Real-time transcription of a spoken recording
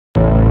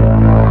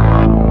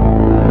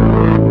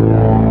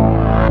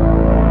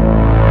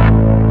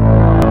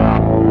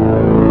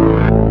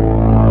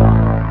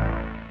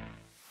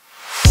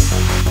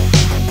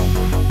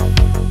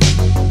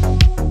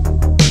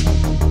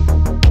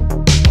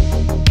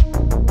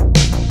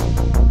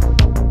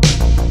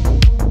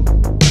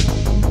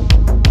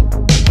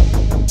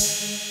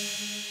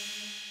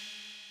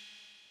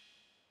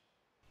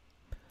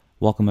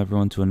Welcome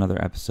everyone to another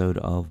episode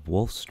of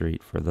Wolfe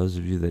Street. For those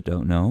of you that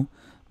don't know,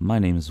 my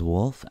name is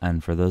Wolfe,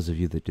 and for those of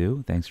you that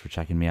do, thanks for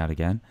checking me out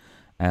again.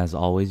 As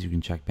always, you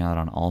can check me out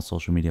on all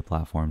social media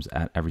platforms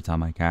at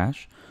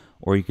EveryTimeICash,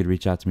 or you could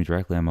reach out to me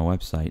directly on my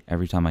website,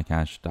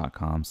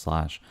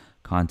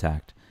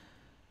 everytimeicash.com/contact.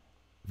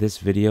 This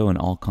video and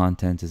all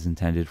content is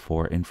intended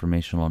for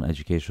informational and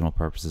educational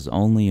purposes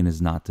only and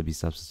is not to be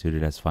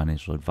substituted as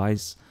financial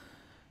advice.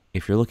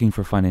 If you're looking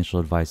for financial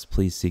advice,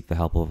 please seek the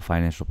help of a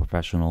financial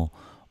professional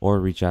or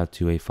reach out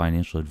to a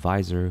financial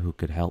advisor who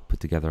could help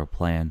put together a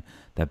plan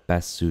that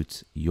best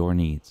suits your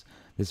needs.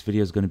 This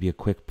video is going to be a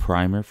quick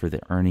primer for the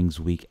earnings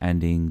week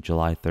ending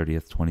July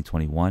 30th,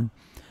 2021.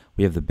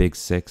 We have the Big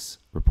Six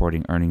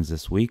reporting earnings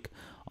this week,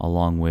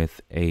 along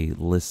with a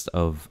list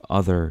of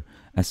other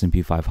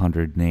S&P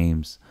 500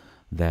 names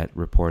that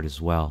report as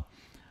well.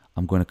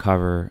 I'm going to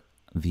cover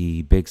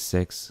the Big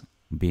Six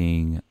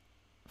being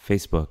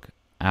Facebook,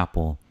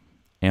 Apple,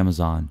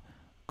 Amazon,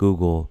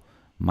 Google,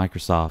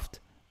 Microsoft,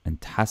 and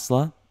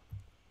Tesla.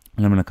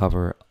 And I'm going to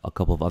cover a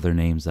couple of other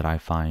names that I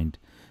find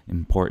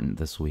important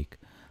this week.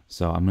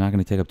 So I'm not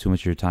going to take up too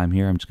much of your time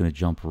here. I'm just going to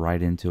jump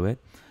right into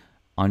it.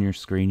 On your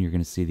screen, you're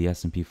going to see the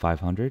S&P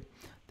 500.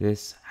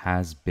 This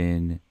has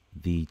been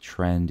the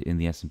trend in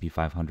the S&P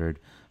 500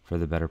 for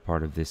the better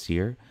part of this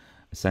year.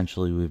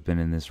 Essentially, we've been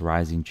in this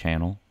rising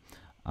channel.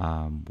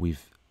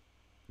 We've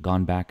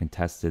gone back and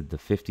tested the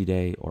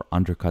 50-day or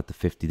undercut the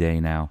 50-day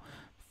now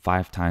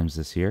 5 times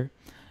this year.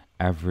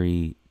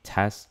 Every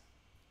test,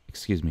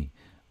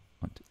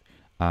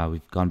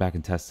 we've gone back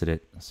and tested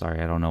it.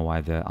 Sorry, I don't know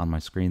why on my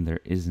screen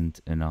there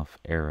isn't enough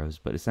arrows,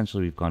 but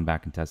essentially we've gone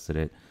back and tested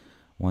it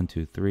 1,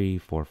 2, 3,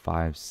 4,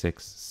 5,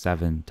 6,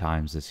 7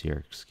 times this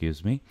year,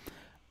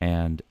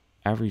 and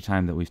every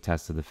time that we've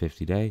tested the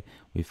 50-day,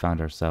 we found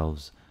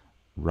ourselves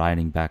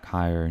riding back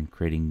higher and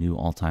creating new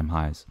all-time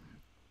highs.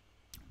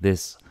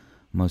 This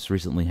most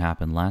recently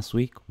happened last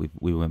week.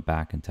 We went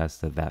back and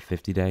tested that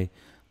 50-day,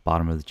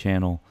 bottom of the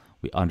channel.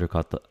 We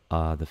undercut the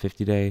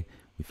 50-day.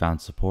 We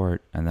found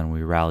support, and then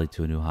we rallied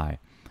to a new high.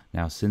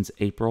 Now, since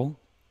April,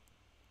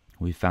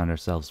 we found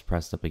ourselves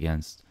pressed up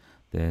against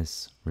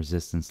this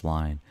resistance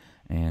line,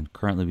 and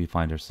currently we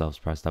find ourselves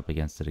pressed up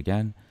against it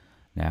again.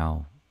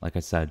 Now, like I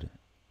said,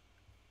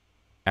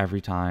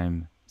 every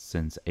time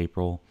since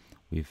April,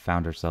 we've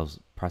found ourselves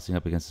pressing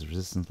up against this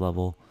resistance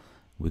level.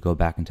 We go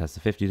back and test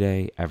the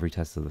 50-day. Every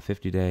test of the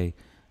 50-day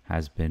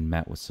has been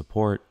met with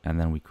support, and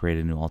then we create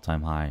a new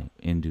all-time high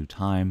in due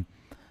time.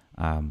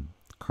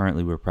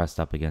 Currently, we're pressed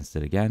up against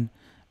it again,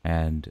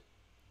 and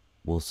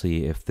we'll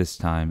see if this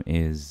time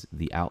is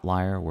the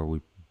outlier where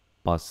we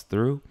bust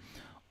through,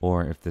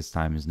 or if this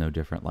time is no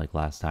different like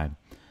last time.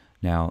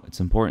 Now, it's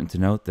important to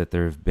note that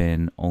there have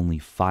been only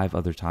 5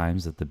 other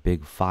times that the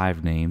big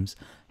 5 names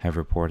have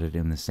reported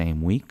in the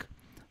same week.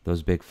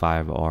 Those big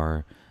 5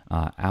 are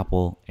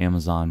Apple,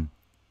 Amazon,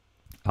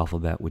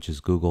 Alphabet, which is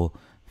Google,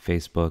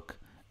 Facebook,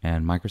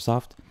 and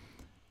Microsoft.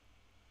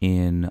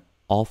 In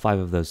all 5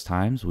 of those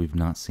times, we've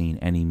not seen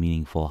any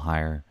meaningful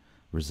higher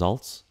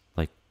results,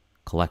 like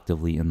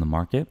collectively in the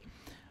market.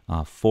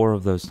 4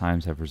 of those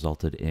times have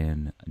resulted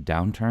in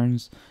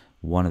downturns.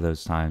 One of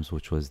those times,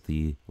 which was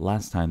the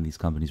last time these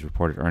companies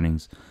reported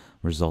earnings,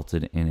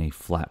 resulted in a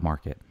flat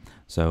market.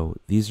 So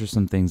these are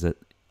some things that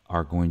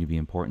are going to be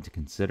important to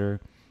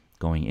consider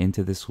going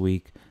into this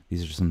week.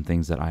 These are some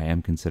things that I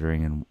am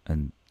considering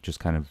and just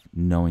kind of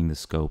knowing the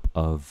scope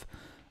of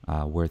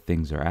where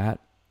things are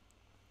at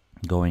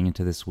going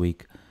into this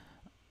week.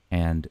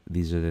 And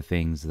these are the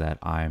things that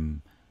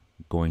I'm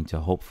going to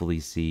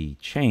hopefully see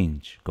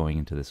change going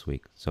into this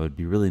week. So it'd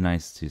be really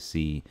nice to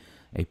see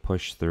a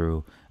push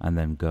through and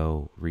then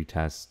go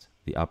retest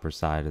the upper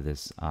side of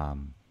this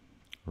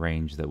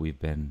range that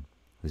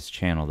this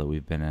channel that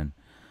we've been in.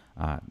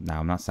 Now,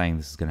 I'm not saying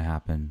this is going to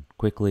happen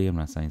quickly. I'm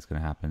not saying it's going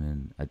to happen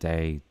in a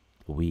day,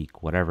 a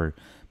week, whatever,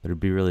 but it'd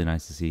be really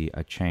nice to see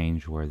a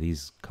change where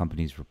these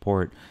companies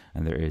report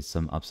and there is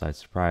some upside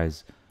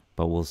surprise,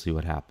 but we'll see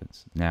what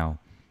happens. Now,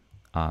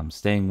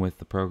 staying with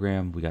the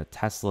program, we got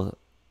Tesla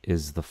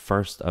is the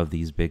first of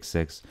these big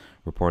 6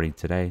 reporting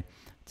today.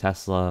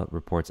 Tesla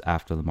reports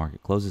after the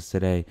market closes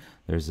today.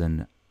 There's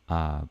a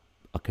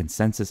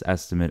consensus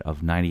estimate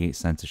of 98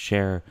 cents a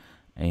share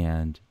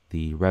and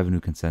the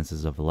revenue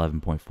consensus of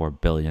 11.4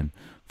 billion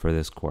for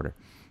this quarter.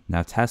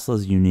 Now, Tesla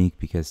is unique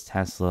because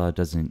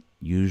investors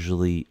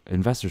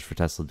for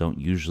Tesla don't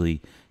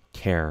usually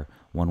care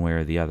one way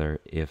or the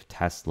other if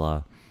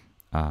Tesla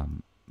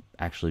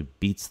actually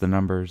beats the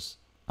numbers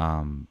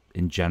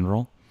in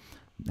general.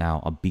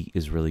 Now, a beat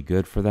is really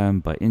good for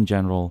them, but in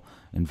general,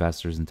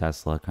 investors in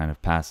Tesla kind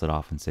of pass it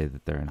off and say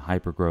that they're in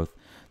hypergrowth.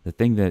 The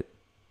thing that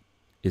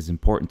is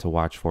important to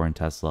watch for in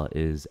Tesla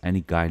is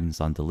any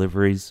guidance on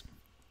deliveries,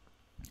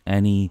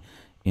 any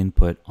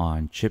input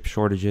on chip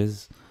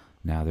shortages.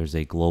 Now, there's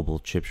a global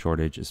chip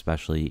shortage,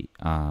 especially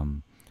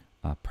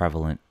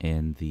prevalent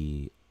in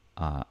the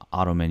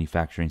auto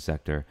manufacturing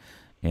sector,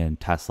 and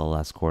Tesla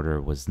last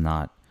quarter was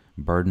not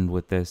burdened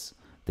with this.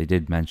 They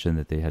did mention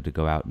that they had to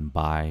go out and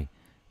buy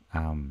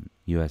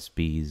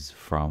USBs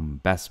from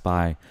Best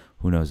Buy,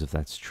 Who knows if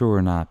that's true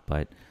or not,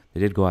 but they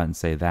did go out and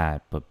say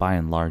that. But by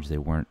and large, they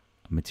weren't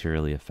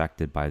materially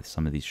affected by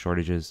some of these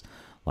shortages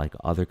like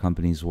other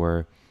companies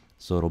were.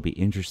 So it'll be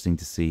interesting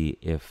to see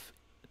if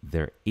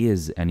there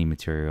is any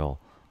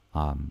material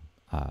um,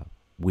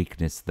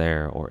 weakness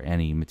there or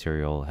any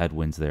material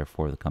headwinds there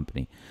for the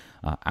company.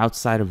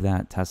 Outside of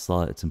that,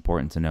 Tesla, it's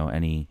important to know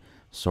any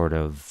sort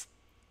of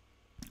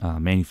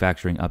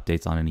manufacturing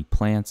updates on any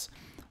plants,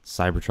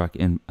 Cybertruck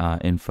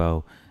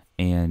info,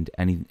 and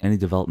any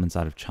developments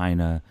out of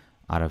China,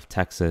 out of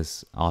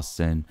Texas,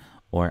 Austin,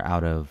 or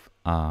out of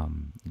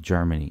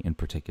Germany in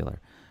particular.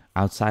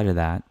 Outside of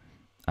that,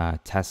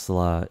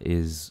 Tesla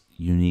is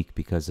unique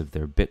because of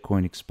their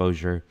Bitcoin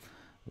exposure.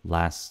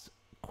 Last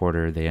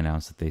quarter, they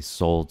announced that they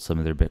sold some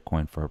of their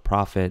Bitcoin for a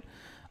profit.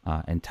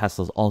 And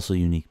Tesla is also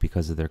unique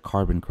because of their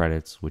carbon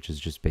credits, which is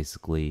just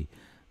basically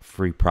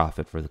free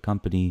profit for the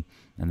company.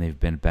 And they've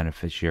been a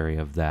beneficiary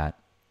of that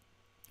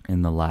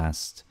in the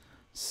last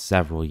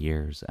several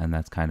years. And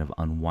that's kind of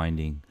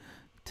unwinding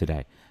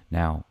today.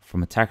 Now,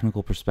 from a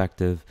technical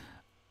perspective,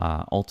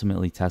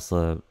 ultimately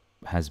Tesla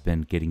has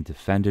been getting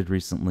defended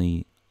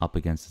recently up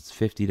against its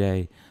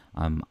 50-day.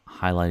 I'm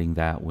highlighting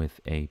that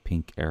with a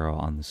pink arrow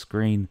on the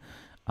screen.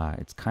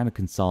 It's kind of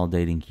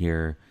consolidating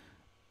here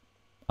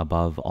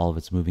above all of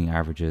its moving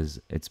averages.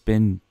 It's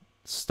been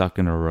stuck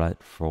in a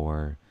rut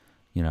for,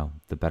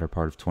 the better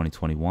part of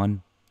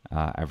 2021,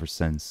 ever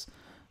since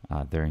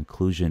their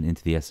inclusion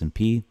into the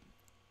S&P.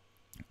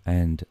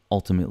 And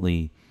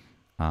ultimately,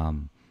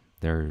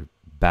 they're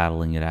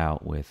battling it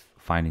out with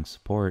finding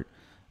support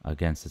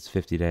against its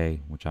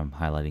 50-day, which I'm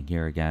highlighting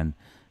here again,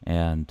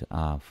 and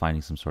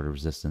finding some sort of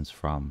resistance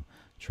from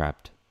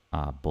trapped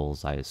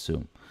bulls, I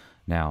assume.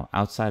 Now,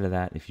 outside of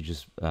that, if you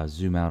just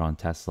zoom out on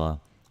Tesla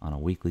on a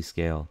weekly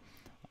scale,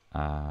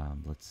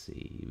 let's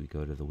see, we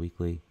go to the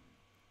weekly.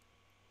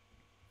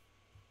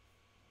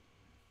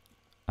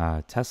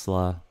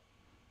 Tesla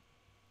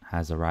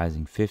has a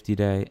rising 50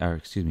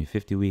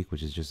 week,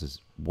 which is just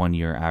as 1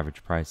 year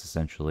average price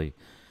essentially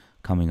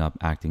coming up,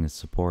 acting as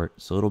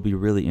support. So it'll be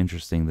really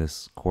interesting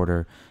this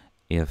quarter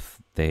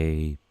if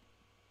they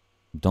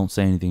don't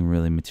say anything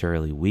really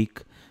materially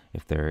weak,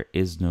 if there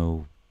is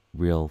no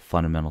real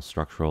fundamental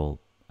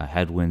structural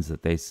headwinds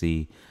that they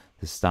see.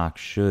 The stock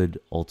should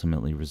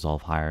ultimately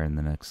resolve higher in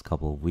the next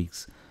couple of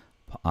weeks,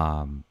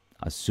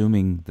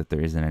 assuming that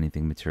there isn't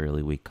anything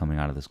materially weak coming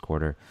out of this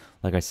quarter.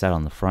 Like I said,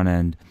 on the front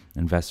end,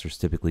 investors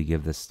typically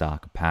give this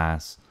stock a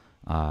pass.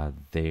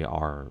 They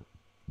are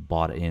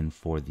bought in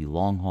for the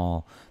long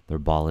haul. They're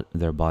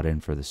bought in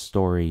for the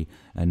story,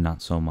 and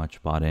not so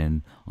much bought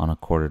in on a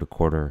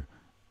quarter-to-quarter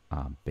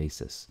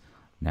basis.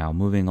 Now,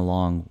 moving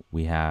along,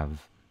 we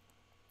have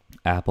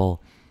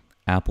Apple.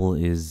 Apple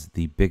is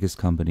the biggest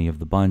company of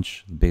the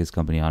bunch, the biggest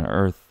company on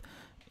earth.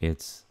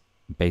 It's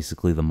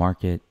basically the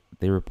market.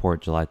 They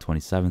report July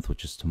 27th,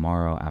 which is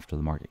tomorrow after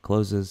the market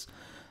closes.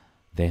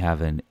 They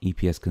have an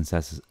EPS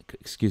consensus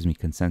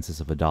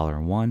of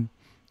 $1.01,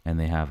 and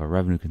they have a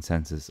revenue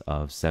consensus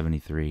of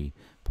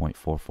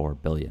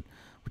 $73.44 billion,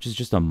 which is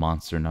just a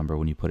monster number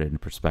when you put it in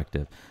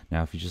perspective.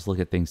 Now, if you just look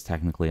at things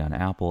technically on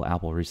Apple,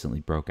 Apple recently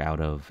broke out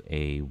of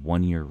a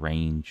 1 year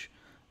range.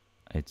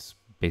 It's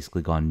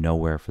basically gone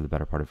nowhere for the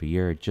better part of a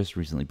year. It just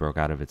recently broke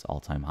out of its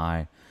all-time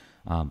high.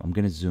 I'm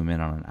going to zoom in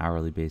on an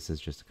hourly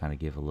basis just to kind of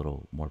give a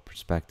little more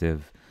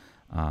perspective.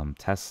 Apple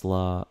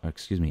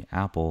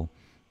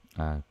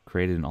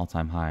created an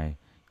all-time high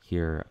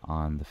here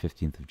on the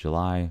 15th of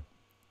July.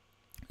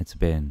 It's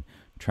been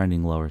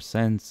trending lower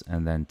since,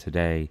 and then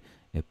today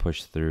it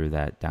pushed through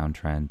that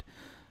downtrend,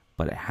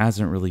 but it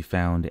hasn't really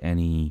found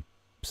any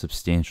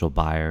substantial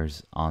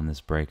buyers on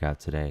this breakout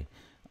today.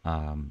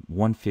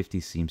 150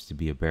 seems to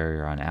be a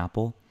barrier on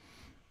Apple.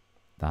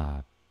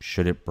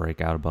 Should it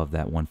break out above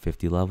that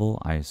 150 level,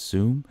 I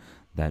assume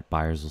that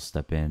buyers will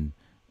step in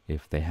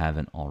if they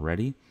haven't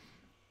already.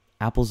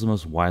 Apple's the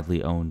most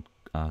widely owned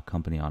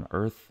company on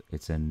earth.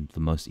 It's in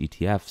the most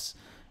ETFs.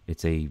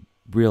 It's a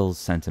real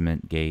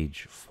sentiment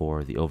gauge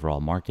for the overall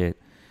market,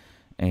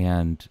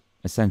 and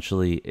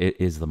essentially it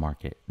is the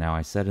market. Now,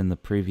 I said in the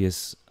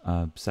previous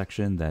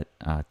section that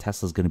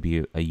Tesla is going to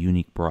be a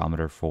unique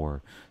barometer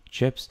for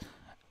chips.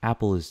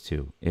 Apple is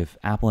too. If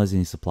Apple has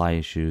any supply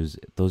issues,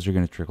 those are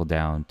going to trickle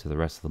down to the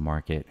rest of the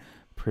market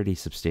pretty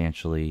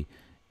substantially.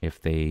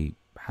 If they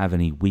have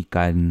any weak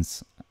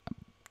guidance,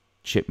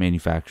 chip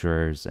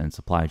manufacturers and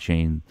supply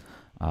chain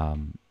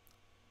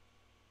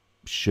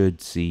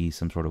should see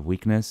some sort of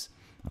weakness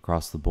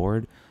across the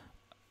board.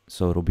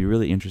 So it'll be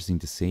really interesting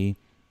to see.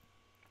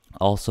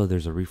 Also,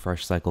 there's a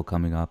refresh cycle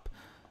coming up.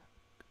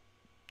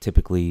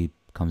 Typically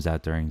comes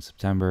out during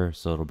September,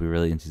 so it'll be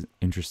really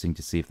interesting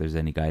to see if there's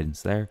any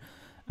guidance there.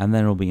 And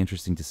then it'll be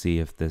interesting to see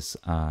if this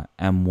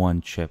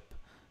M1 chip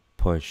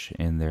push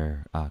in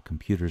their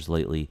computers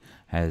lately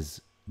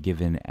has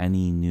given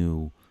any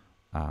new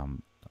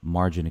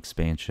margin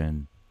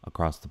expansion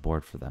across the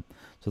board for them.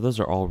 So those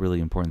are all really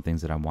important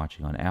things that I'm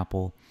watching on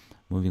Apple.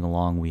 Moving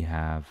along, we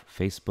have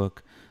Facebook.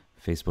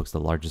 Facebook's the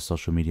largest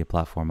social media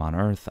platform on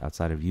earth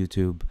outside of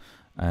YouTube.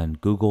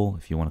 And Google,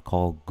 if you want to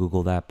call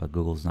Google that, but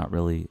Google's not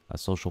really a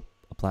social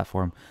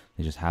platform.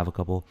 They just have a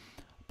couple.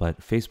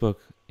 But Facebook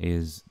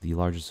is the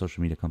largest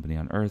social media company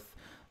on earth.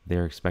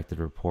 They're expected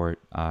to report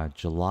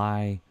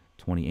July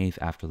 28th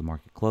after the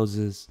market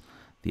closes.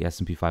 The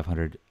S&P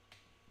 500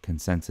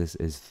 consensus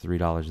is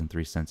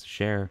 $3.03 a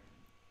share,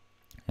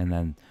 and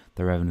then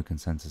the revenue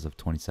consensus of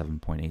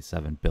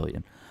 $27.87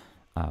 billion.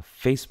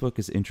 Facebook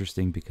is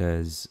interesting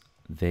because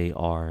they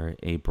are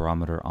a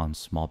barometer on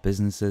small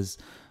businesses.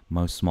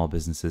 Most small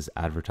businesses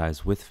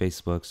advertise with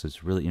Facebook, so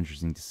it's really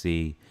interesting to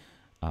see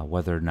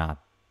whether or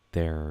not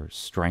their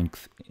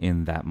strength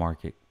in that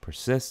market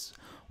persists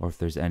or if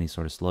there's any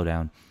sort of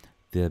slowdown.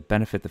 The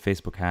benefit that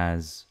Facebook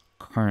has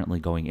currently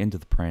going into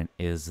the print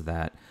is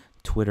that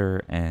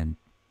Twitter and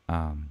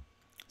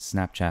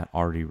Snapchat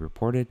already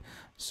reported,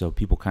 so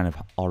people kind of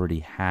already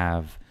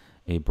have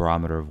a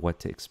barometer of what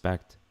to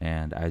expect.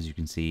 And as you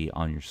can see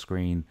on your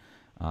screen,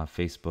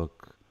 Facebook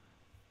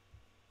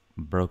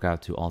broke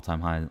out to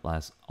all-time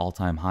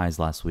highs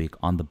last week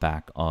on the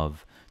back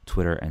of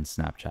Twitter and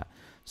Snapchat.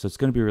 So it's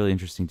going to be really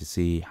interesting to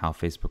see how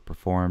Facebook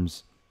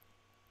performs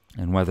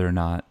and whether or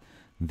not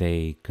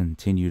they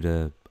continue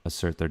to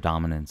assert their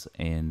dominance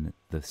in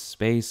the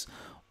space,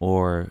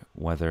 or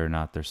whether or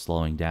not they're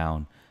slowing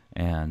down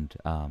and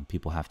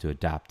people have to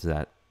adapt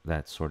to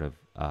that sort of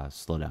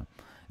slowdown.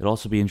 It'll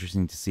also be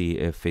interesting to see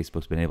if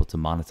Facebook's been able to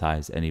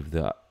monetize any of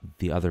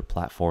the other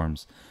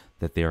platforms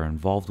that they are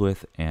involved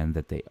with and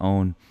that they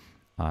own.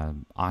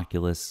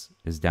 Oculus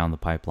is down the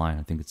pipeline.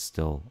 I think it's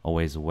still a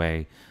ways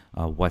away.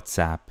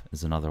 WhatsApp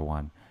is another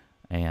one.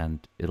 And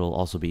it'll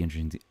also be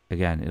interesting.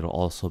 It'll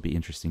also be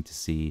interesting to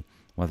see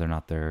whether or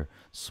not their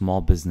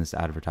small business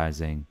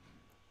advertising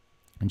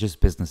and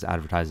just business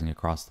advertising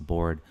across the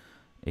board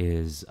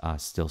is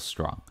still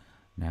strong.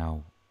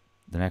 Now,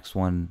 the next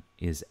one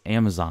is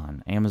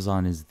Amazon.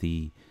 Amazon is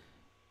the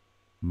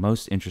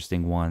most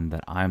interesting one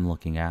that I'm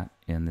looking at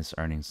in this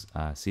earnings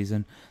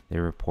season. They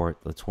report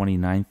the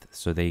 29th,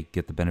 so they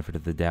get the benefit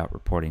of the doubt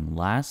reporting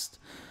last.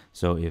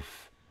 So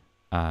if,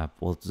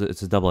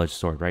 it's a double-edged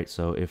sword, right?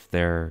 So if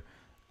the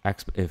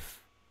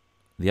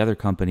other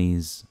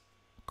companies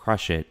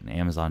crush it and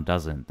Amazon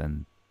doesn't,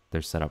 then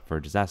they're set up for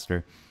a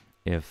disaster.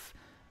 If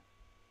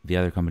the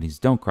other companies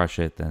don't crush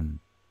it, then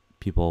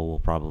people will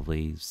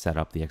probably set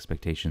up the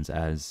expectations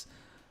as,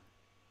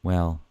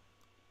 well,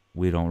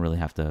 we don't really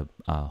have to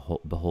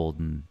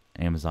beholden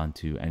Amazon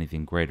to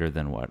anything greater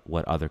than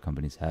what other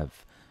companies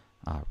have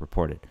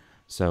reported.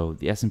 So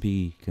the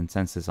S&P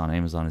consensus on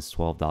Amazon is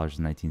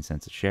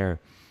 $12.19 a share,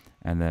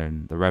 and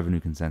then the revenue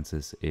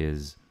consensus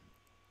is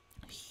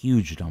a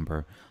huge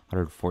number,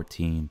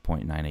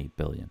 $114.98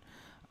 billion.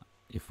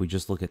 If we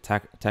just look at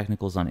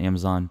technicals on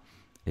Amazon,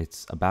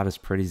 it's about as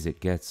pretty as it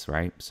gets,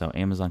 right? So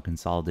Amazon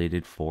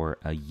consolidated for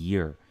a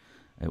year.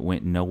 It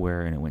went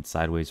nowhere and it went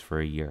sideways for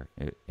a year.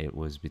 It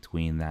was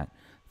between that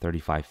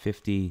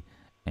 3550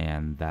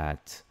 and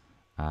that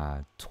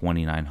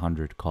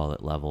 2900, call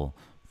it, level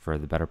for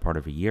the better part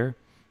of a year.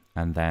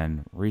 And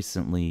then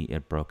recently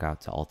it broke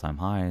out to all-time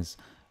highs,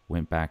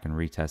 went back and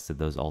retested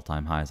those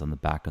all-time highs on the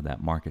back of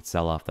that market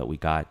sell-off that we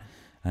got,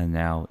 and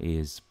now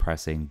is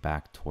pressing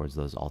back towards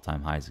those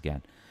all-time highs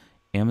again.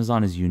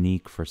 Amazon is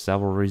unique for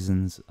several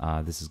reasons.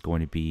 This is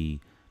going to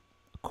be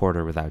a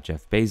quarter without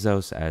Jeff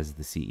Bezos as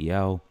the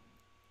CEO.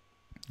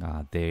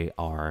 They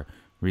are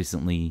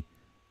recently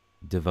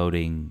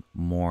devoting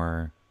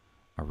more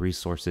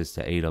resources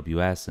to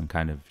AWS and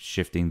kind of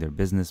shifting their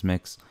business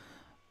mix.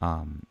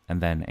 And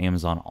then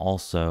Amazon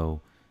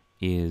also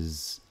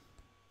is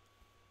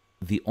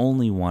the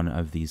only one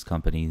of these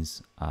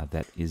companies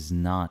that is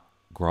not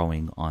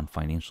growing on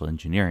financial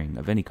engineering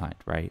of any kind,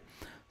 right?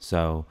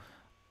 So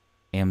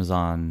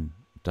Amazon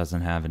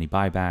doesn't have any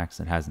buybacks.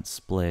 It hasn't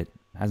split,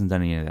 hasn't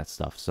done any of that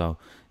stuff. So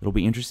it'll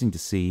be interesting to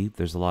see.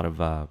 There's a lot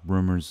of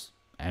rumors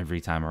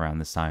every time around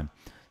this time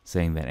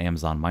saying that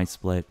Amazon might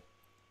split.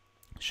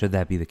 Should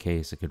that be the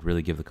case, it could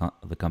really give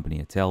the company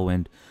a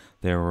tailwind.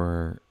 There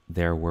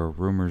were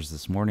rumors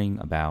this morning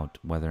about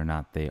whether or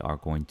not they are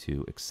going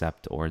to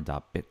accept or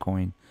adopt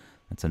Bitcoin.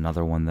 That's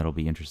another one that'll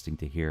be interesting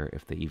to hear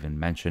if they even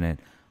mention it.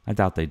 I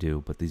doubt they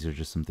do, but these are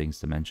just some things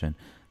to mention.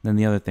 Then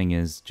the other thing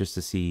is just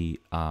to see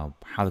how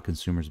the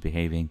consumer's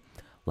behaving.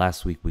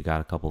 Last week we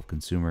got a couple of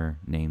consumer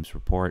names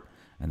report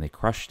and they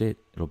crushed it.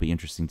 It'll be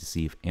interesting to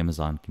see if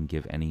Amazon can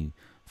give any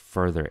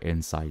further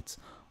insights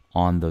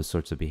on those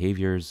sorts of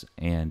behaviors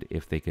and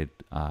if they could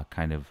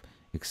kind of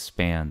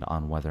expand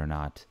on whether or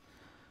not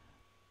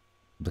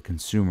the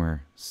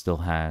consumer still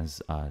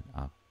has a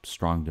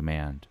strong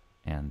demand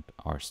and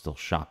are still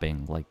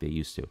shopping like they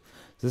used to.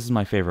 So this is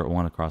my favorite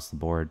one across the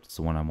board. It's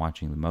the one I'm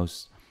watching the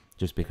most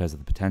just because of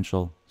the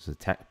potential. It's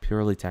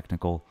purely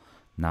technical,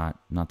 not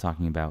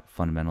talking about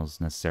fundamentals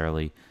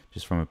necessarily,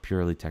 just from a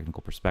purely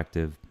technical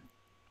perspective.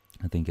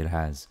 I think it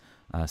has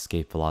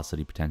escape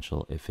velocity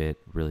potential if it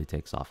really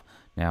takes off.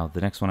 Now,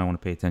 the next one I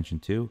want to pay attention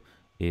to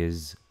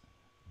is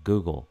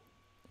Google.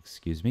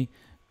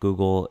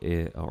 Google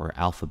or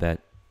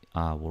Alphabet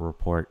will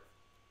report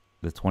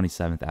the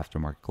 27th after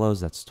market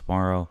close. That's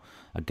tomorrow.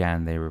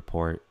 Again, they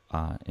report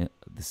the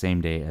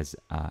same day as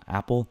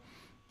Apple.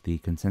 The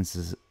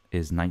consensus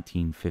is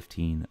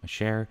 19.15 a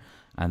share,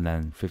 and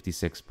then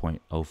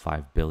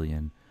 56.05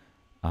 billion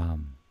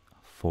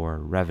for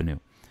revenue.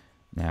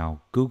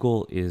 Now,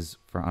 Google is,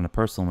 on a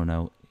personal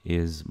note,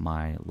 is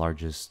my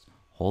largest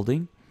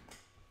holding.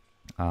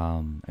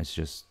 It's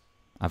just,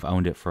 I've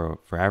owned it for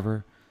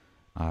forever.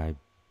 I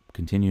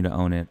continue to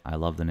own it. I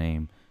love the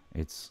name.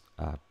 It's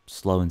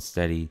slow and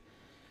steady.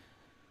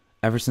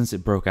 Ever since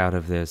it broke out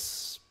of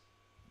this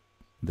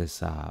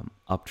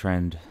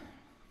uptrend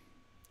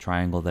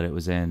triangle that it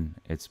was in,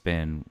 it's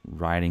been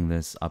riding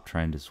this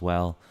uptrend as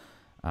well.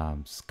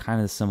 It's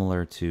kind of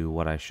similar to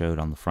what I showed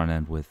on the front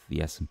end with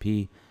the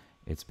S&P.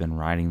 It's been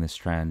riding this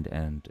trend,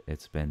 and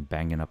it's been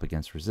banging up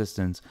against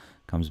resistance,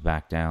 comes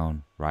back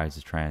down, rides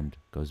the trend,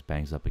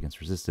 bangs up against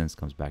resistance,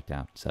 comes back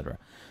down, etc.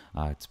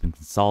 It's been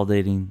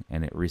consolidating,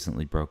 and it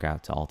recently broke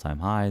out to all-time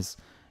highs,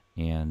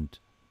 and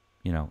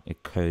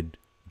it could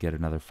get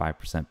another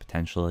 5%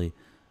 potentially.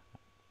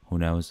 Who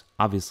knows?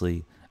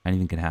 Obviously,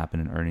 anything can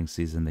happen in earnings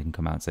season. They can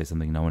come out and say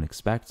something no one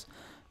expects,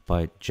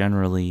 but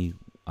generally,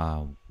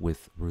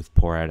 with Ruth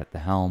Porat at the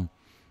helm,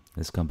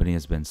 this company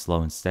has been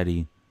slow and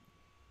steady.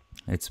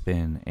 It's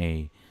been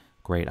a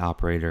great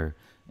operator,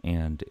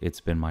 and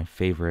it's been my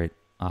favorite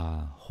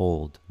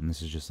hold. And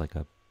this is just like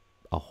a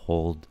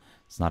hold.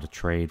 It's not a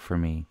trade for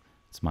me.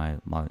 It's my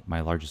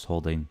largest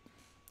holding,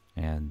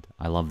 and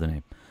I love the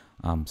name.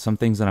 Some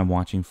things that I'm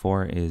watching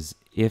for is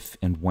if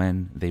and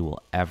when they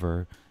will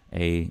ever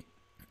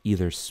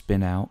either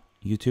spin out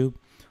YouTube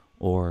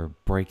or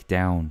break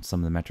down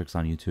some of the metrics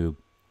on YouTube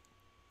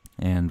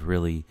and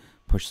really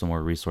push some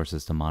more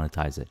resources to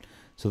monetize it.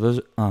 So those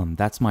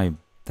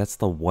that's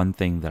the one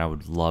thing that I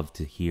would love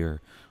to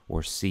hear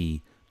or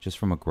see just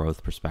from a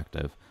growth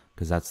perspective,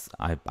 because that's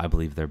I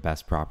believe their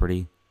best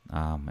property,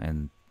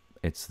 and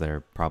it's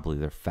probably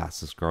their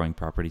fastest growing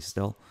property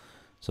still.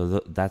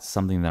 So that's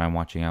something that I'm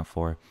watching out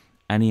for.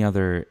 Any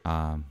other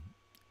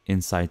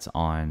insights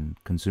on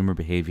consumer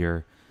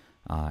behavior,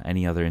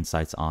 any other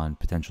insights on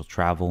potential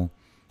travel?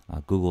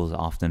 Google is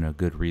often a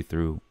good read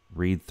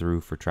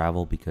through for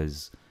travel,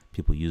 because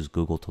people use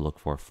Google to look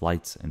for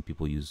flights, and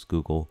people use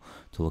Google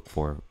to look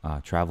for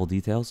travel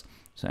details.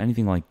 So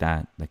anything like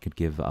that could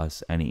give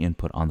us any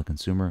input on the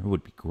consumer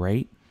would be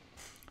great.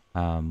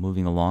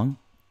 Moving along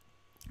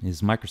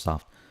is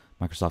Microsoft.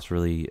 Microsoft's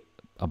really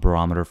a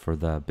barometer for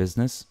the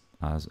business,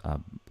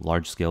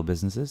 large-scale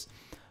businesses.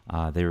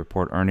 They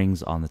report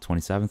earnings on the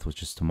 27th,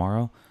 which is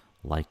tomorrow,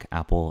 like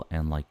Apple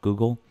and like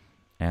Google,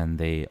 and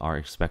they are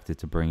expected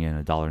to bring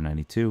in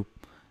 $1.92,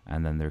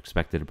 and then they're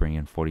expected to bring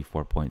in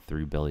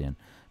 $44.3 billion.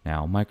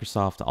 Now,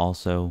 Microsoft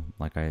also,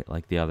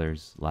 like the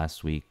others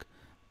last week,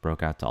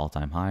 broke out to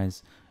all-time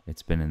highs.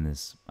 It's been in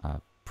this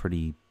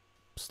pretty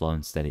slow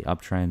and steady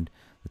uptrend.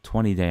 The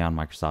 20-day on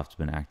Microsoft's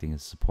been acting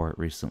as support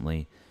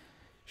recently.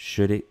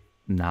 Should it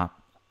not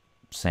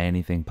say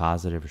anything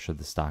positive, or should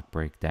the stock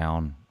break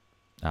down,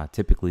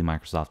 typically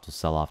Microsoft will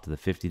sell off to the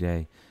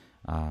 50-day.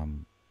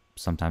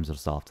 Sometimes it'll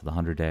sell off to the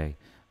 100-day.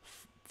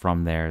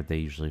 From there, they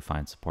usually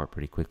find support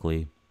pretty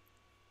quickly.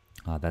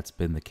 That's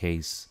been the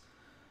case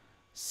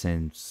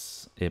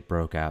since it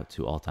broke out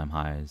to all-time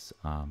highs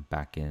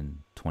back in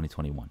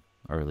 2021,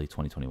 early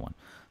 2021.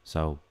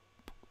 So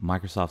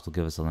Microsoft will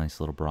give us a nice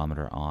little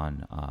barometer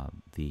on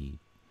the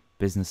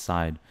business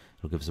side.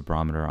 It'll give us a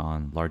barometer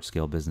on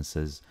large-scale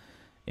businesses,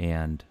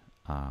 and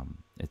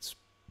it's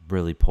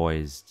really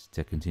poised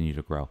to continue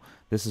to grow.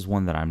 This is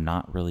one that I'm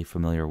not really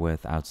familiar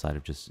with outside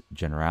of just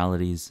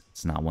generalities.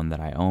 It's not one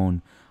that I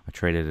own. I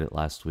traded it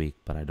last week,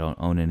 but I don't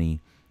own any,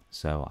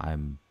 so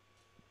I'm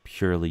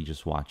purely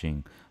just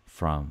watching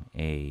from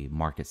a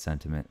market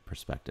sentiment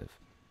perspective.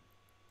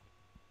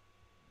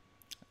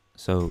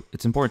 So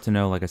it's important to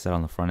know, like I said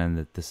on the front end,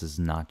 that this is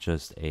not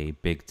just a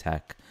big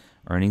tech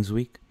earnings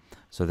week.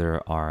 So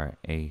there are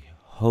a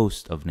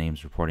host of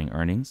names reporting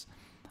earnings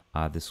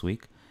this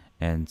week,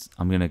 and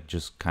I'm going to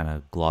just kind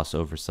of gloss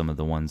over some of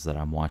the ones that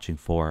I'm watching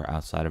for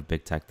outside of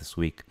big tech this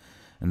week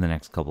in the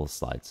next couple of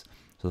slides.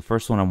 So the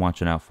first one I'm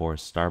watching out for is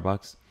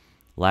Starbucks.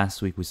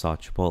 Last week we saw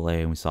Chipotle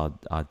and we saw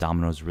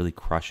Domino's really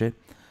crush it.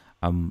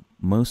 I'm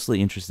mostly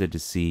interested to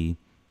see,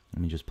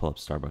 let me just pull up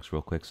Starbucks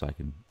real quick so I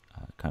can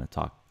kind of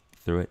talk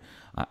through it.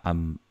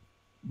 I'm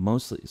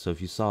mostly, so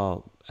if you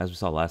saw, as we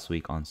saw last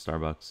week on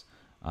Starbucks,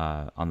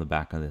 on the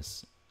back of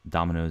this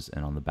Domino's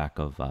and on the back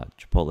of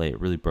Chipotle, it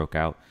really broke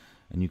out,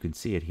 and you can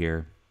see it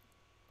here.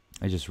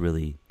 I just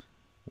really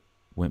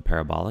went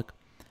parabolic.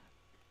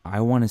 I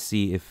want to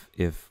see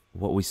if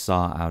what we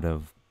saw out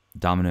of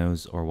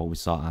Domino's or what we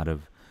saw out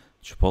of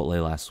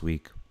Chipotle last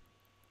week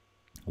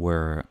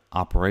were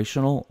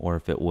operational, or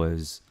if it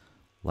was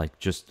like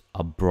just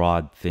a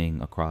broad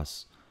thing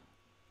across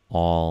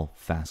all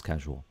fast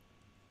casual.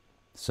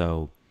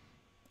 So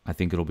I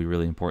think it'll be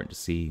really important to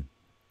see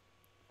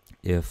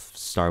if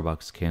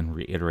Starbucks can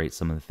reiterate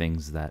some of the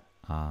things that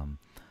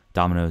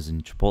Domino's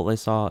and Chipotle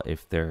saw,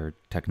 if their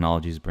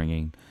technology is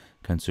bringing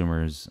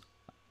consumers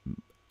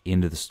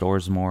into the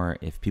stores more,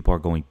 if people are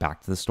going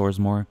back to the stores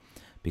more,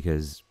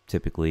 because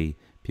typically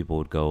people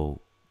would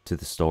go to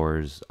the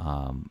stores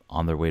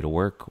on their way to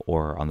work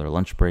or on their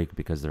lunch break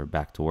because they're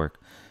back to work.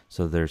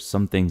 So there's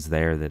some things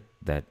there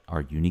that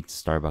are unique to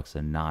Starbucks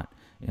and not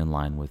in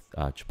line with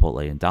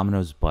Chipotle and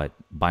Domino's. But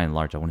by and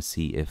large, I want to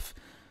see if,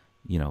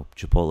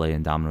 Chipotle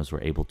and Domino's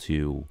were able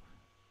to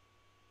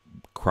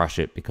crush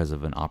it because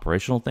of an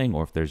operational thing,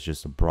 or if there's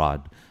just a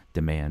broad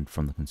demand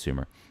from the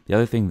consumer. The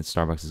other thing that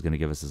Starbucks is going to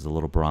give us is a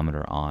little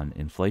barometer on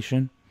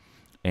inflation,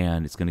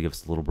 and it's going to give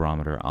us a little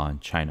barometer on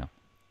China.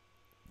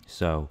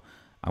 So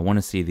I want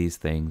to see these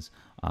things.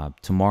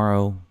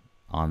 Tomorrow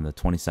on the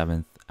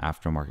 27th,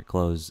 after market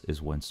close,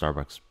 is when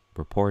Starbucks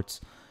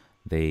reports.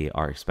 They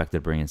are expected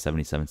to bring in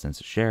 77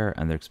 cents a share,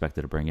 and they're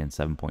expected to bring in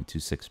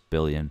 7.26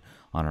 billion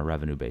on a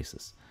revenue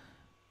basis.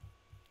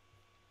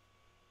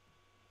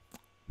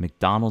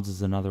 McDonald's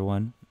is another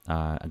one.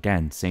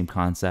 Again, same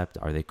concept.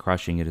 Are they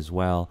crushing it as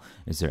well?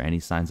 Is there any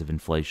signs of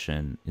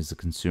inflation? Is the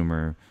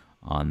consumer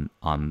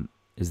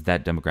is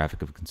that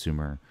demographic of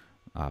consumer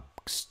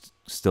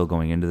still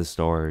going into the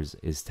stores?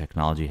 Is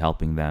technology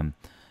helping them?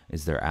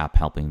 Is their app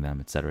helping them,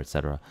 et cetera, et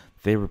cetera?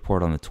 They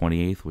report on the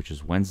 28th, which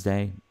is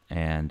Wednesday,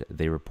 and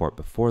they report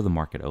before the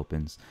market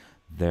opens.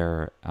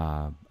 They're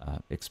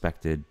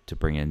expected to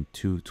bring in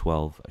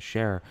 $2.12 a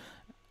share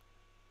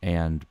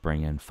and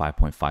bring in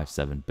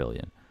 5.57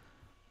 billion.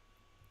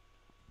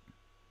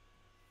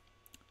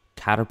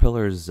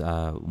 Caterpillar is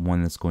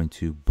one that's going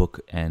to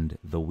bookend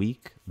the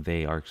week.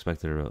 They are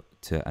expected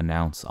to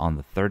announce on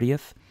the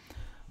 30th.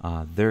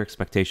 Their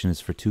expectation is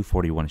for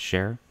 $2.41 a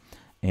share,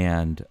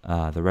 and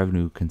the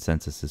revenue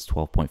consensus is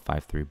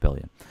 $12.53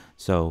 billion.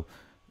 So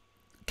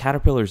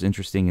Caterpillar is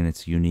interesting and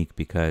it's unique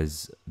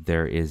because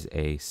there is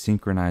a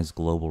synchronized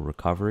global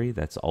recovery.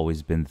 That's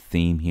always been the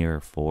theme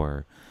here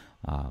for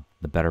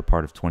the better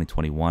part of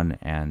 2021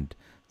 and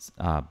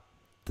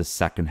the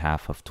second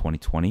half of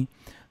 2020.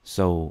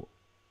 So,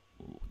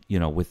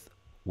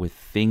 with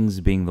things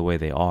being the way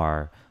they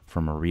are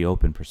from a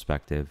reopen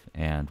perspective,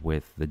 and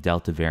with the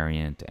Delta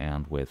variant,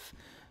 and with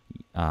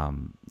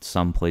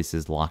some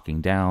places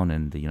locking down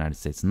and the United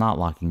States not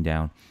locking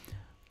down,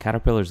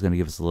 Caterpillar is going to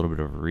give us a little bit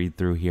of a read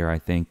through here. I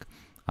think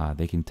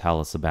they can tell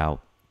us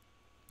about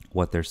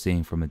what they're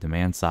seeing from a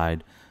demand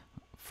side,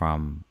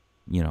 from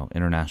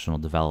international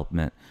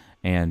development,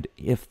 and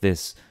if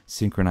this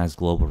synchronized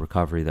global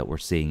recovery that we're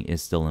seeing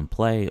is still in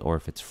play, or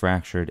if it's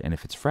fractured. And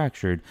if it's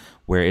fractured,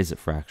 where is it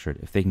fractured?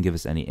 If they can give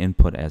us any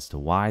input as to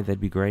why,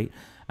 that'd be great.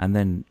 And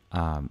then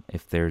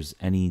if there's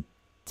any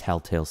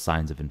telltale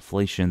signs of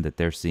inflation that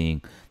they're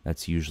seeing,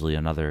 that's usually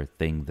another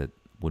thing that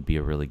would be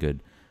a really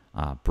good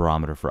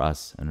barometer for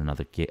us, and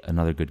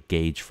another good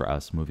gauge for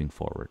us moving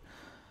forward.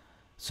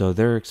 So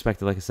they're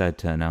expected, like I said,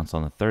 to announce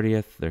on the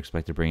 30th. They're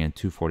expected to bring in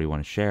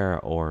 $2.41 a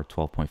share, or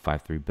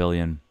 12.53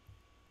 billion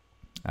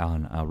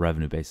on a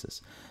revenue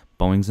basis.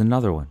 Boeing's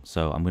another one.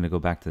 So I'm going to go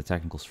back to the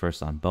technicals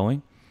first on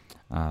Boeing.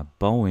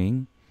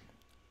 Boeing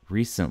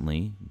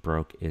recently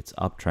broke its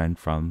uptrend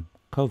from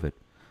COVID.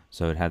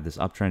 So it had this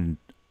uptrend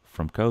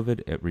from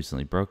COVID. It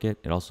recently broke it.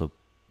 It also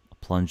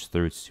plunged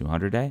through its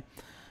 200-day.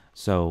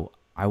 So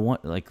I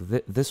want,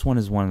 this one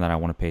is one that I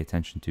want to pay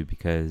attention to,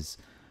 because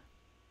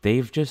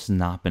they've just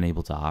not been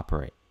able to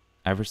operate.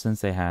 Ever since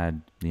they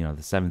had, the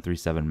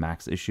 737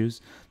 MAX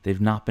issues,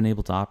 they've not been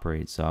able to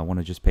operate. So I want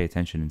to just pay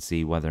attention and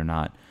see whether or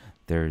not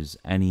there's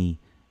any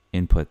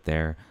input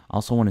there. I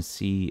also want to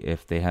see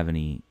if they have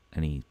any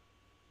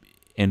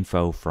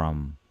info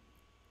from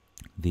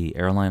the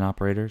airline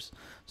operators.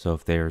 So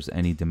if there's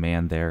any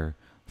demand there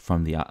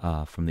from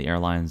the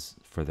airlines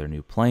for their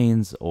new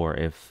planes, or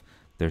if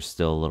there's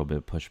still a little bit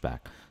of pushback.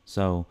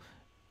 So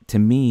to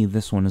me,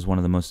 this one is one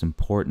of the most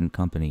important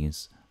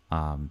companies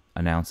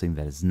announcing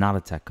that it's not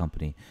a tech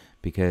company,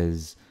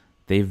 because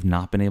they've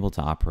not been able to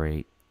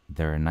operate.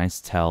 They're a nice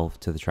tell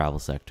to the travel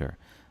sector.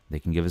 They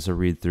can give us a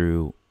read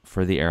through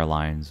for the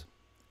airlines.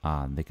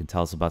 They can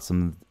tell us about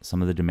some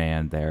of the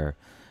demand there,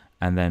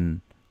 and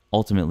then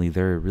ultimately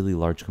they're a really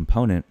large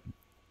component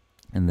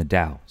in the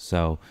Dow.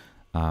 So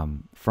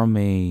from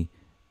a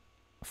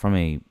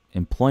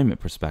employment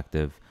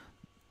perspective,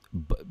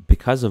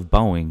 because of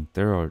Boeing,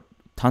 there are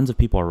tons of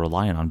people are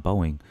relying on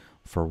Boeing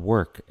for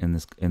work in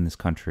this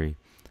country,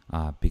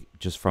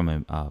 just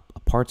from a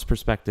parts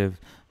perspective,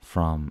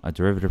 from a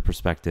derivative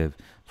perspective,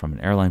 from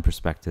an airline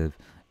perspective,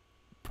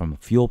 from a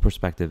fuel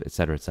perspective, et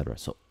cetera, et cetera.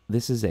 So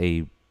this is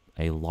a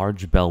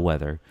large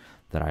bellwether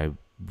that I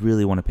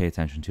really want to pay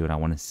attention to, and I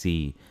want to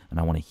see and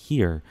I want to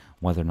hear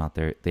whether or not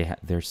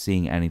they're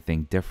seeing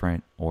anything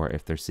different, or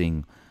if they're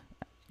seeing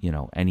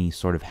any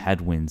sort of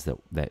headwinds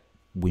that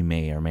we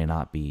may or may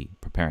not be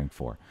preparing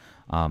for.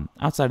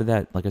 Outside of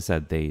that, like I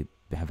said, they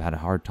have had a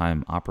hard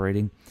time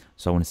operating.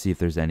 So I want to see if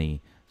there's any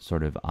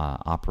sort of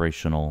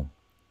operational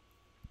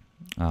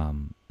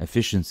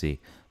efficiency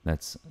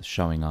that's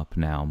showing up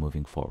now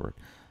moving forward.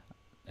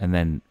 And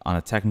then on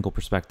a technical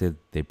perspective,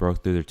 they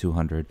broke through their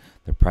 200.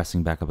 They're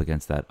pressing back up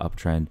against that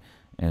uptrend.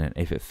 And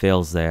if it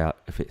fails there,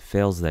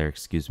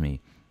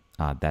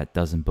 that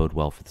doesn't bode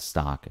well for the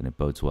stock, and it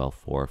bodes well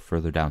for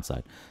further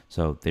downside.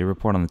 So they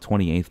report on the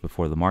 28th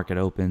before the market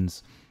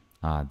opens.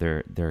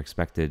 they're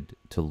expected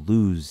to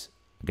lose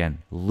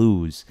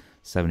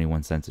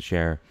 71 cents a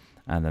share,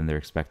 and then they're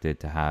expected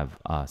to have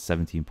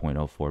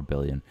 17.04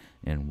 billion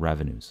in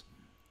revenues.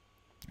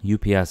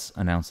 UPS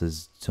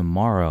announces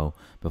tomorrow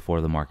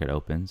before the market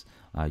opens.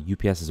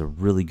 UPS is a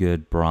really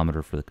good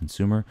barometer for the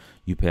consumer.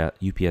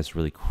 UPS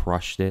really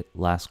crushed it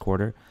last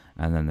quarter,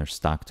 and then their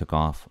stock took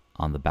off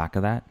on the back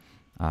of that.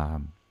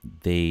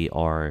 They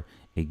are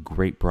a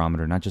great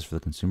barometer, not just for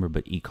the consumer,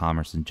 but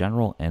e-commerce in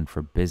general and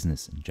for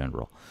business in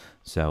general.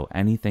 So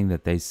anything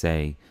that they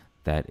say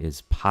that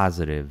is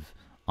positive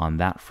on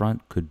that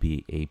front could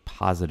be a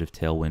positive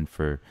tailwind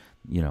for,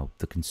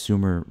 the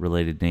consumer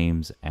related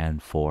names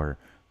and for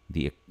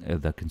the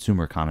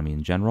consumer economy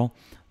in general.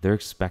 They're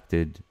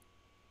expected.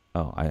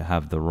 Oh, I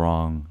have the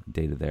wrong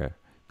data there.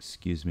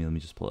 Excuse me. Let me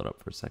just pull it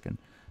up for a second.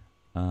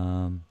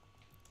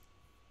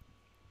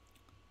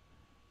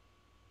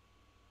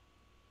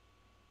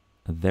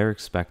 They're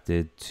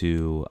expected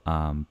to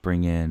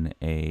bring in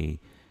a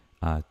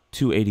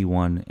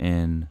 281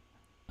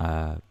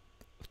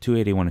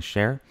 a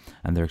share,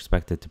 and they're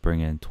expected to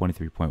bring in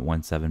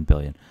 23.17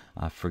 billion.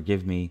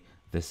 Forgive me,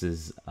 this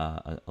is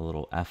a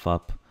little F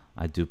up.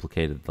 I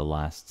duplicated the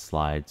last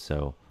slide,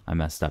 so I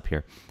messed up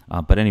here.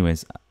 But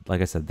anyways,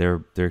 like I said,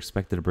 they're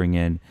expected to bring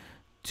in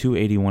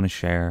 281 a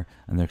share,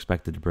 and they're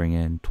expected to bring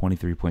in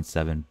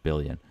 23.7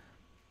 billion.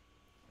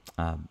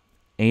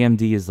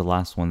 AMD is the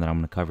last one that I'm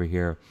going to cover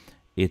here.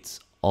 It's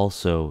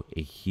also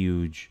a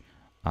huge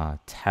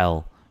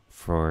tell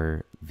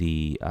for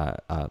the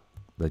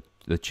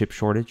chip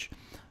shortage.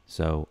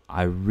 So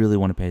I really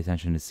want to pay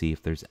attention to see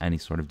if there's any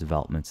sort of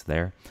developments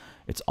there.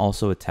 It's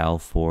also a tell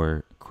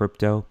for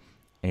crypto.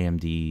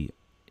 AMD,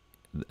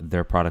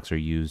 their products are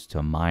used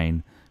to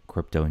mine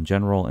crypto in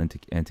general and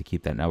to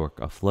keep that network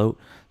afloat.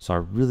 So I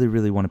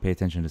really want to pay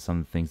attention to some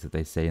of the things that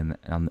they say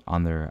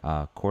on their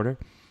quarter.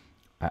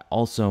 I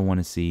also want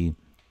to see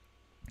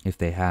if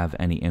they have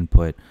any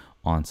input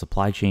on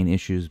supply chain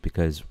issues,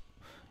 because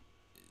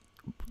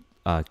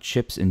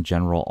chips in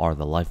general are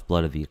the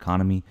lifeblood of the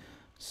economy.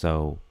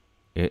 So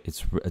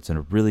it's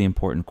a really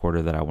important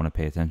quarter that I want to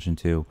pay attention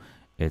to.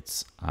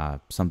 It's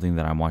something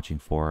that I'm watching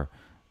for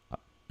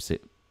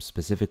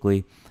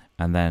specifically.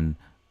 And then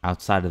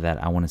outside of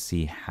that, I want to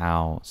see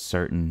how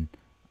certain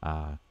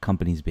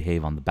companies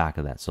behave on the back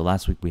of that. So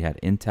last week we had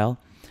Intel.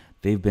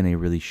 They've been a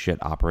really shit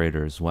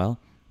operator as well,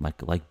 like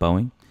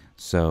Boeing.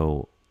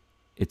 So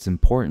it's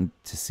important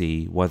to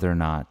see whether or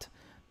not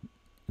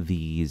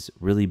these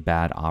really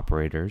bad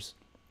operators,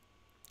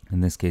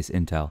 in this case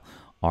Intel,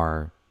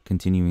 are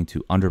continuing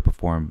to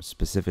underperform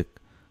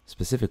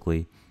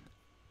specifically,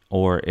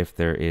 or if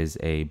there is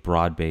a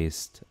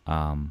broad-based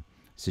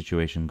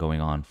situation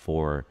going on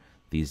for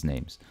these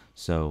names.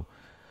 So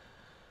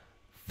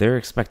they're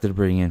expected to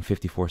bring in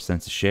 54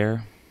 cents a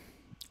share.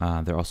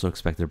 They're also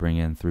expected to bring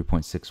in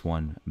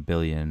 3.61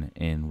 billion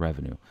in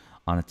revenue.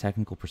 On a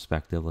technical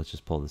perspective, let's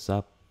just pull this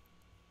up.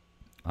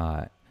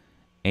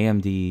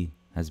 AMD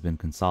has been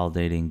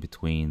consolidating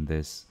between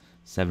this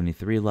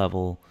 73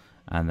 level,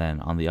 and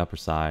then on the upper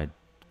side,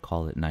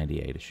 call it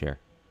 98 a share.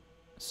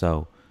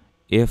 So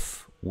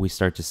if we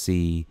start to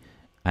see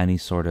any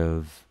sort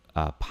of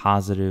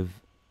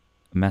positive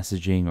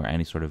messaging or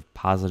any sort of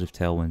positive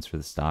tailwinds for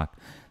the stock,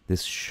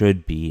 this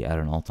should be at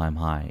an all-time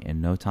high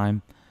in no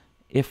time.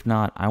 If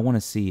not, I want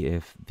to see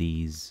if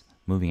these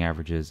moving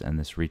averages and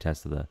this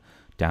retest of the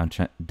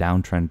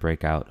downtrend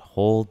breakout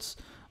holds.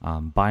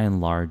 By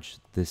and large,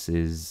 this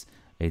is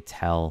a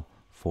tell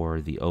for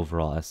the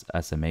overall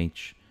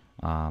SMH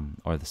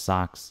or the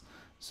stocks.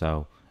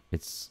 So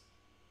it's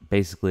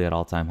basically at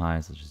all-time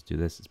highs. Let's just do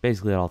this. It's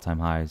basically at all-time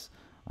highs.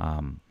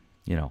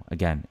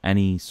 Again,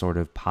 any sort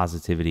of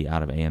positivity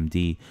out of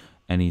AMD,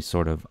 any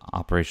sort of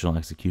operational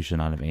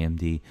execution out of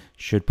AMD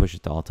should push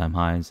it to all-time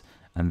highs.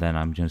 And then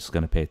I'm just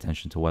going to pay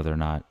attention to whether or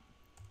not,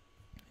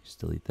 just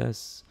delete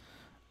this,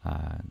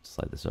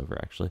 slide this over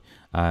actually.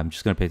 I'm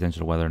just going to pay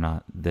attention to whether or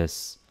not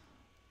this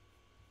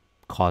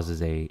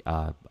causes a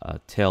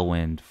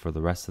tailwind for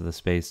the rest of the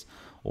space,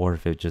 or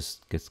if it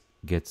just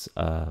gets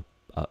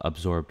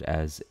absorbed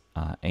as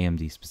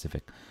AMD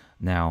specific.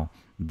 Now,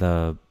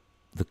 the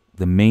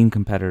main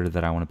competitor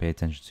that I want to pay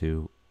attention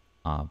to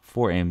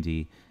for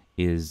AMD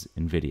is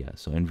NVIDIA.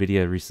 So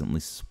NVIDIA recently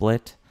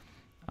split.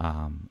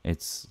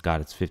 It's got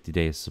its 50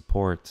 days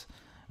support,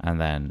 and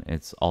then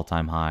its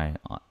all-time high,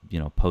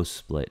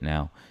 post-split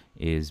now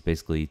is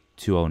basically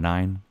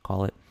 209,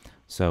 call it.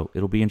 So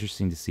it'll be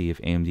interesting to see if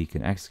AMD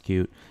can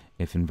execute,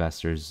 if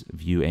investors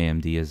view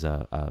AMD as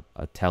a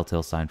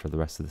telltale sign for the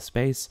rest of the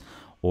space,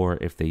 or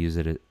if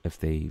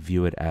they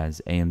view it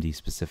as AMD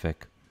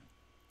specific,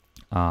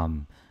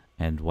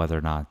 and whether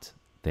or not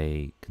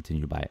they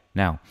continue to buy it.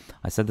 Now,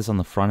 I said this on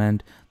the front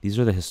end. These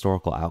are the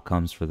historical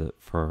outcomes for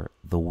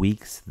the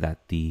weeks that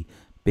the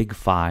Big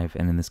Five,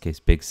 and in this case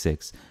Big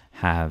Six,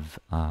 have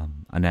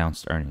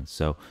announced earnings.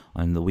 So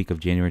on the week of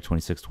January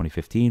 26,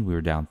 2015, we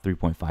were down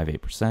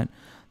 3.58%.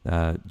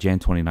 Jan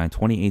 29,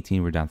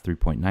 2018, we're down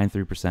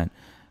 3.93%.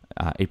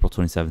 April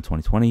 27,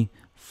 2020,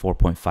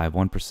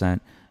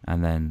 4.51%.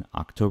 and then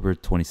October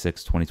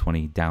 26,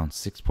 2020, down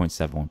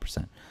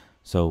 6.71%.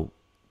 So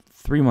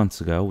 3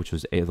 months ago, which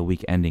was the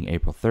week ending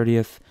April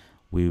 30th,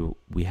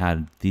 we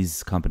had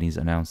these companies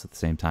announced at the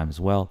same time as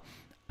well,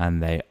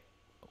 and they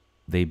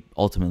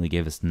ultimately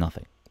gave us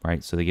nothing,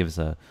 right? So they gave us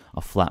a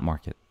flat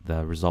market.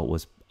 The result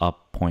was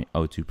up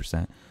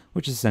 0.02%,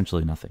 which is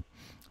essentially nothing.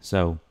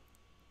 So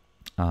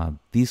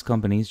these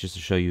companies, just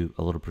to show you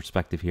a little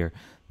perspective here,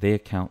 they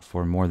account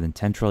for more than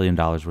 $10 trillion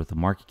worth of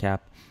market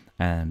cap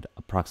and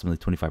approximately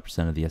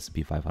 25% of the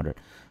S&P 500.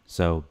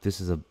 So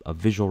this is a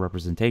visual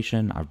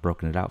representation. I've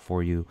broken it out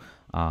for you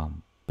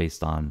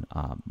based on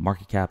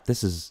market cap.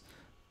 This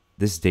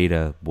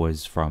data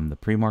was from the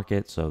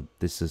pre-market, so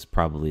this is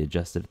probably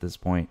adjusted at this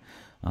point.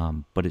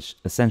 But it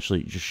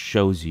essentially just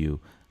shows you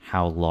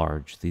how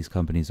large these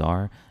companies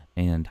are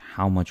and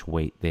how much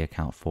weight they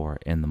account for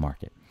in the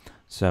market.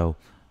 So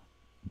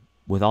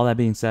with all that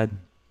being said,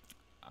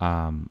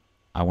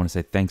 I want to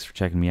say thanks for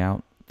checking me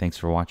out. Thanks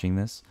for watching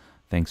this.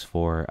 Thanks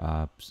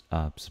for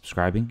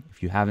subscribing.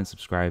 If you haven't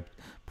subscribed,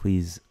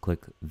 please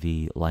click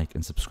the like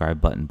and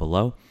subscribe button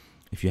below.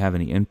 If you have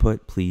any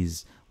input,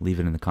 please leave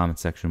it in the comment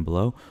section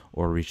below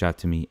or reach out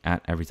to me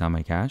at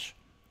EveryTimeICash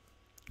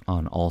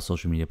on all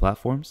social media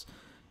platforms.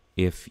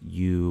 If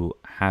you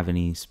have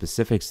any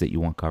specifics that you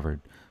want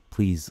covered,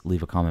 please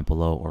leave a comment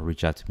below or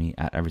reach out to me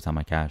at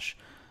EveryTimeICash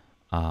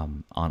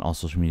on all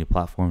social media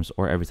platforms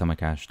or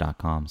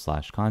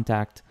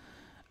everytimeicash.com/contact.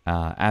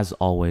 As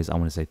always, I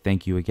want to say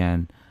thank you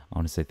again. I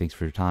want to say thanks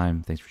for your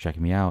time. Thanks for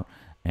checking me out.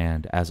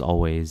 And as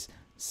always,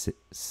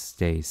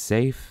 stay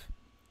safe,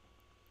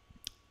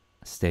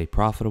 stay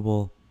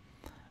profitable,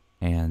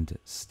 and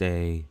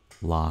stay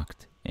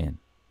locked in.